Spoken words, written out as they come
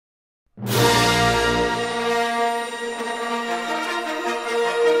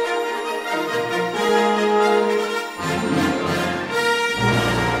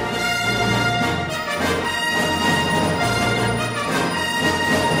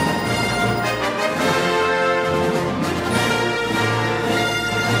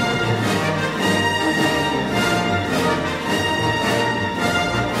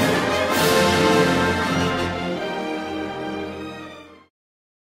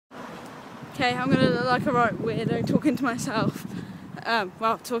Okay, I'm gonna look like a right weirdo talking to myself.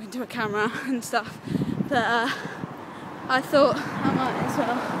 Well, talking to a camera and stuff. But I thought I might as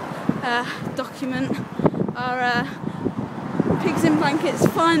well document our Pigs in Blankets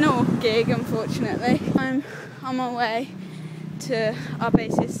final gig, unfortunately. I'm on my way to our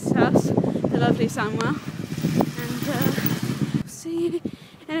bassist's house, the lovely Samuel. And see you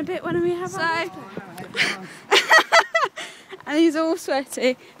in a bit when we have our And he's all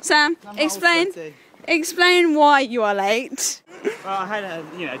sweaty. Sam, explain why you are late. Well, I had a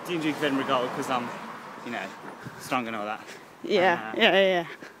D&G Confederate goal because I'm, strong and all that. Yeah, and, yeah.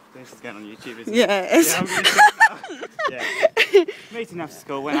 This is going on YouTube, isn't it? Yeah, it's yeah. Meeting after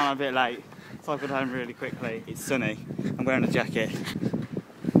school, went on a bit late, cycled home really quickly. It's sunny. I'm wearing a jacket.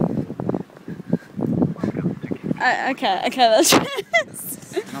 Okay, that's Not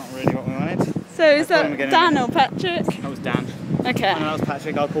really what we wanted. So is that Dan or Patrick? That was Dan. Okay. Oh, no, that was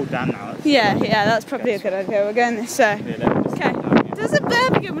Patrick. I'll call Dan now. Yeah, that's probably a good idea. We're going this way. Okay. Does it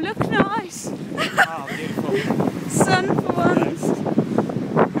Birmingham look nice? Oh, beautiful. Sun for once.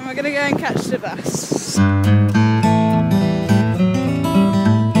 And we're going to go and catch the bus.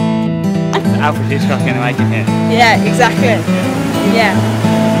 Alfred Hitchcock going to make it here. Yeah, exactly. Yeah.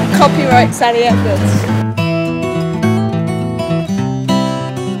 Copyright Sally Edwards.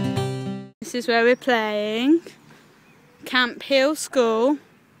 This is where we're playing. Campbell School.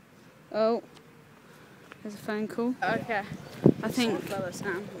 Oh, there's a phone call. Okay, I think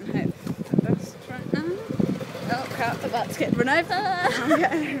Sam and hope the bus right now. Oh crap, about to get run over. I'm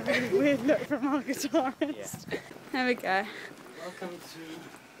getting a really weird look from our guitarist. Yeah. There we go. Welcome to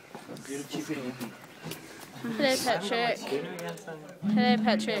beautiful. Hello Patrick. Hello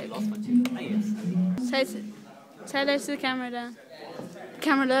Patrick. Say hello to the camera, Dan. The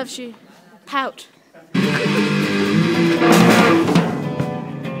camera loves you. Pout.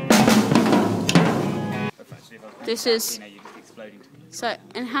 This is so.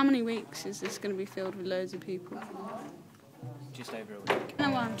 In how many weeks is this going to be filled with loads of people? Just over a week.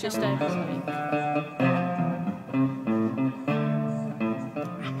 No, well, just over a week.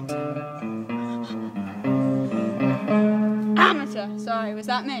 Amateur. Sorry, was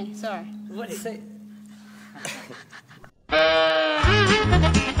that me? Sorry. What did you say?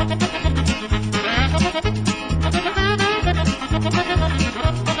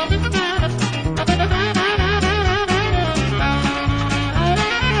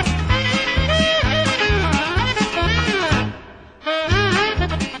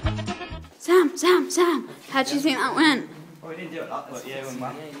 Sam, how do you think that went? Well, we didn't do it that, but yeah, it went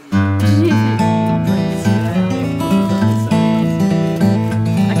well. What did you think?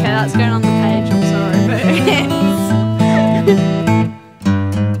 Okay, that's going on the page, I'm sorry, but it is.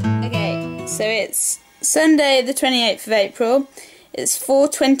 Okay, so it's Sunday the 28th of April, it's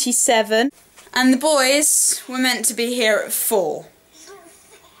 4:27, and the boys were meant to be here at 4.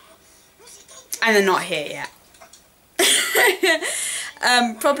 And they're not here yet.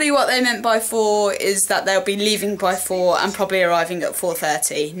 Probably what they meant by 4 is that they'll be leaving by 4 and probably arriving at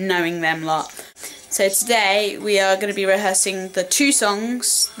 4:30, knowing them lot. So today we are going to be rehearsing the 2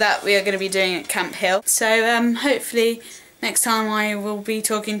 songs that we are going to be doing at Camp Hill. So hopefully next time I will be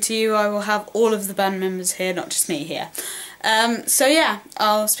talking to you I will have all of the band members here, not just me here. So yeah,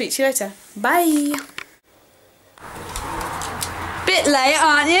 I'll speak to you later. Bye! Bit late,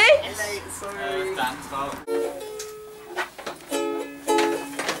 aren't you? Late, sorry. Dan's fault.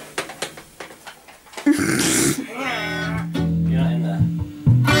 You're not in there.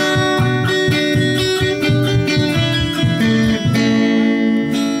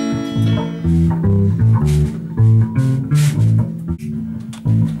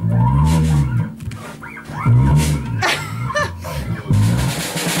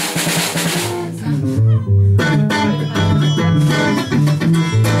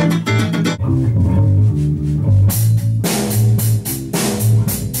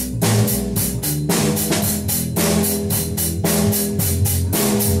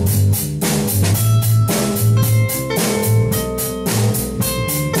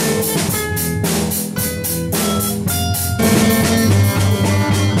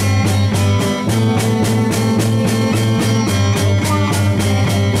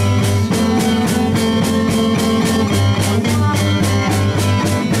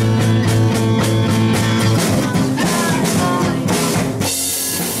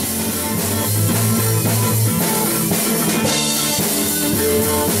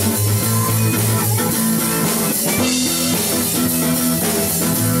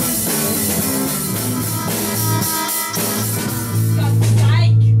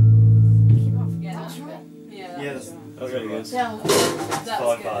 that 5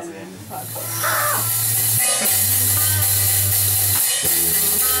 was good. bars in.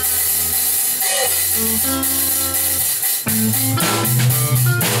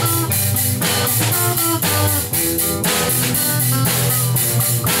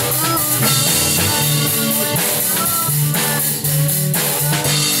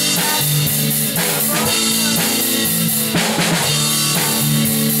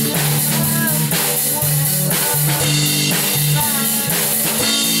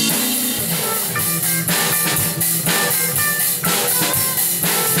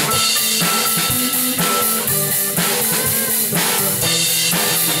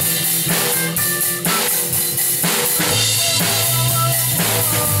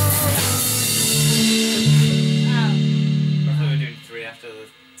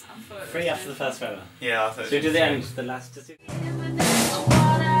 Three after the first row. Yeah, I thought. So we do the end, the last.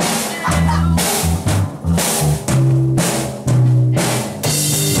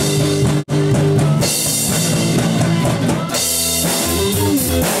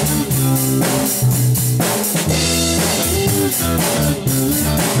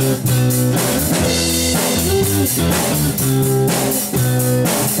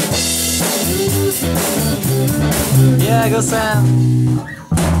 Yeah, go Sam.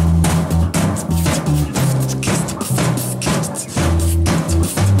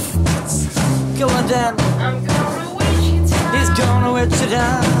 Go on Dan. I'm gonna Wichita. He's going to Wichita.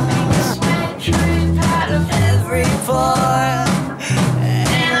 Every boy.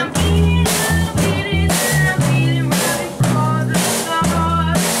 And I'm eating right before the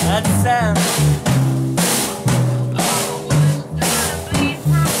stars. That's Sam.